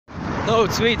Hello,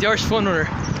 it's me, the Irish Fun Runner.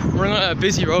 We're on a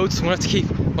busy road, so I'm going to have to keep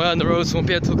my eye on the road, so I won't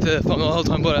be able to look the phone the whole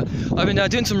time. But I've been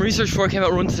doing some research before I came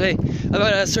out run today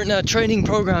about certain training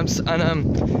programs,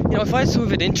 and you know, I find some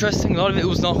of it interesting. A lot of it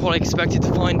was not what I expected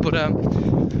to find, but I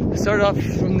started off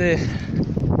from the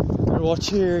watch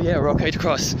here. Yeah, we're okay to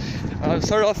cross. I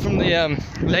started off from the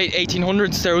late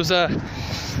 1800s. There was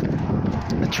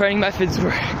training methods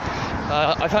where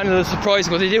I found it a little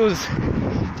surprising. What they did was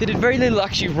they did very little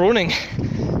actually running.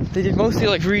 They did mostly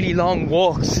like really long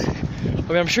walks. I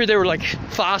mean, I'm sure they were like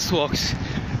fast walks,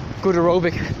 good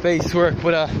aerobic based work,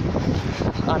 but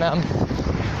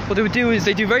what they would do is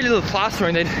they do very little fast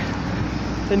running.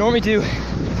 They normally do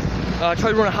try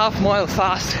to run a half mile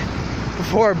fast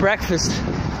before breakfast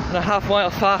and a half mile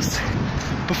fast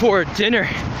before dinner.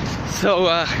 So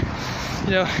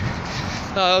you know,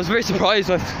 I was very surprised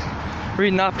with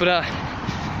reading that, but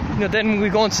you know, then when we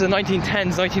go into the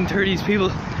 1910s, 1930s, people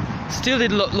still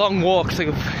did long walks,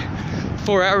 like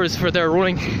 4 hours for their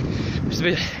running, which is a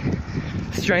bit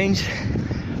strange.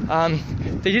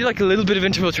 They did like a little bit of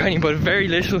interval training, but very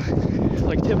little.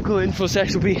 Like typical interval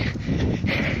session would be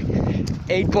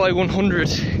 8 by 100,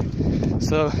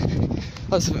 so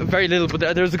that's very little. But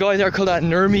there was a guy there called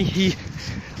Nurmi. I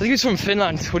think he was from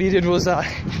Finland. What he did was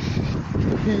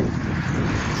he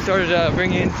started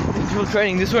bringing in interval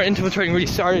training. This is where interval training really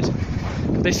started.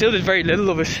 They still did very little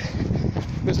of it.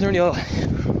 It was nearly all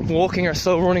walking or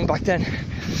slow running back then.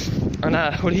 And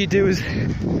what he'd do is,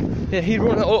 yeah, he'd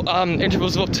run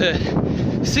intervals of up to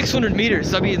 600 meters.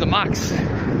 That'd be the max.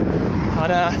 And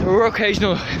there were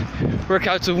occasional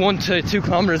workouts of 1 to 2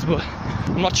 kilometers, but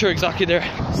I'm not sure exactly there.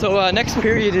 So next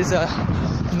period is the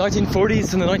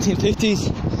 1940s and the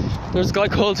 1950s. There's a guy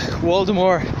called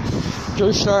Waldemar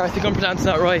Joshar, I think I'm pronouncing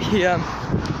that right. He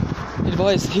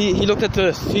looked at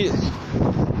the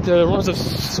runners of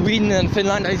Sweden and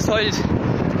Finland, and he decided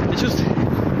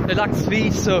they lacked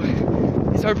speed, so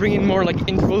he started bringing more like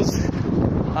intervals.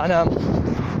 And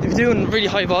they were doing really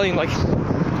high volume, like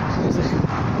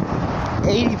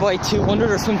 80 by 200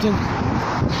 or something.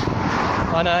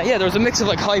 And yeah, there was a mix of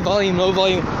like high volume, low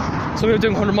volume. Some people were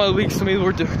doing 100-mile weeks, some people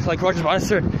were like Roger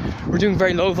Bannister were doing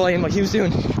very low volume. Like he was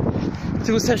doing,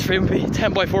 typical session for him would be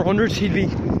 10 by 400. He'd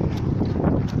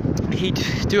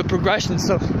do a progression,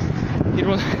 so he'd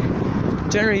run,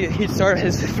 generally he'd start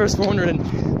his first 400 in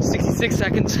 66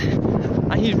 seconds,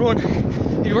 and he'd work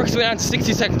his way down to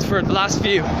 60 seconds for the last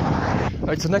few.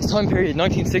 Right, so next time period,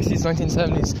 1960s,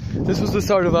 1970s, this was the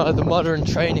start of the modern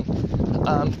training.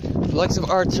 The likes of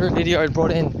Arthur Lydiard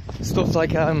brought in stuff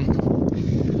like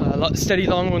steady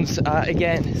long runs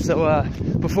again. So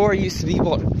before it used to be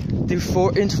do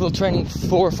interval training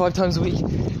 4 or 5 times a week,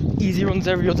 easy runs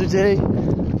every other day,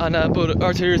 and but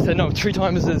Arthur said no, 3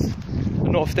 times is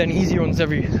enough, then easy runs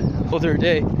every other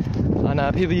day. And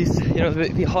people used to, you know,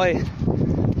 be high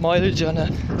mileage, and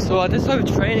so this type of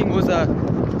training was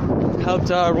helped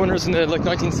runners in the like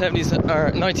 1970s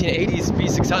or 1980s be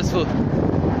successful.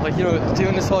 Like, you know,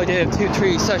 doing this whole idea of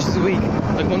 2-3 sessions a week,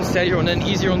 like one steady run and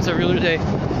easy runs every other day.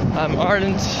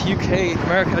 Ireland, UK,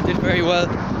 America did very well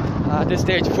at this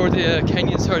stage before the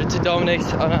Kenyans started to dominate.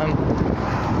 And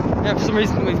yeah, for some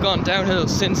reason we've gone downhill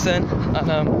since then. And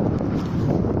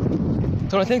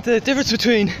so I think the difference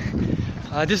between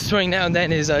this training now and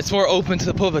then is it's more open to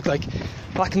the public. Like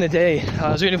back in the day,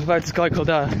 I was reading about this guy called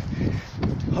John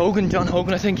Hogan.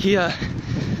 I think he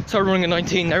started running at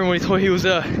 19. Everybody thought he was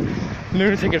a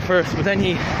lunatic at first, but then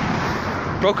he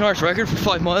broke an arch record for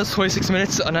 5 miles, 26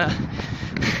 minutes, and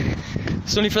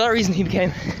it's only for that reason he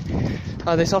became,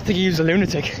 they stopped thinking he was a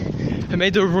lunatic. It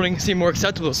made the running seem more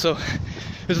acceptable. So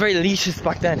it was very elitist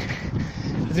back then.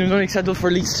 It was only acceptable for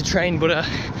elites to train, but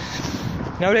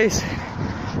nowadays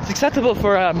it's acceptable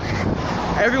for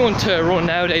everyone to run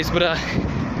nowadays. But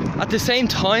at the same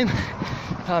time,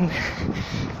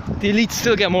 the elites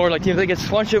still get more. Like, you know, they get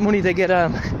sponsorship money, they get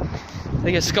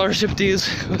scholarship deals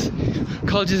with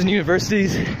colleges and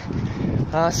universities.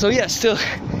 So yeah, still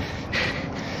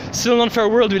an unfair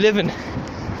world we live in.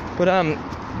 But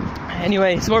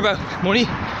anyway, it's more about money,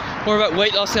 more about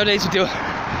weight loss nowadays with the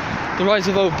rise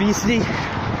of obesity,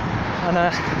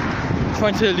 and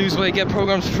trying to lose weight. Get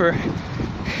programs for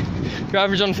your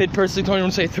average unfit person. Can only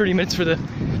run say 30 minutes for the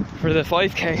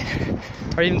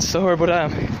 5k or even slower. But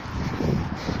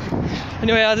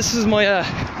anyway, this is my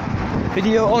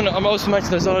video. Oh, no, I'm also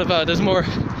mentioning there's a lot of there's more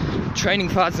training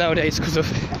fads nowadays because of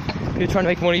people trying to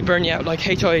make money, burn you out, like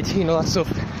HIIT and all that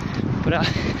stuff. But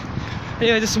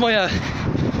anyway, this is my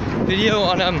video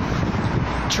on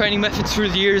training methods through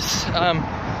the years.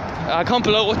 Comment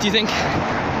below, what do you think?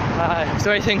 Is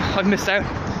there anything I've missed out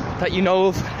that you know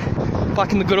of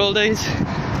back in the good old days?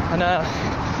 And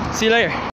See you later.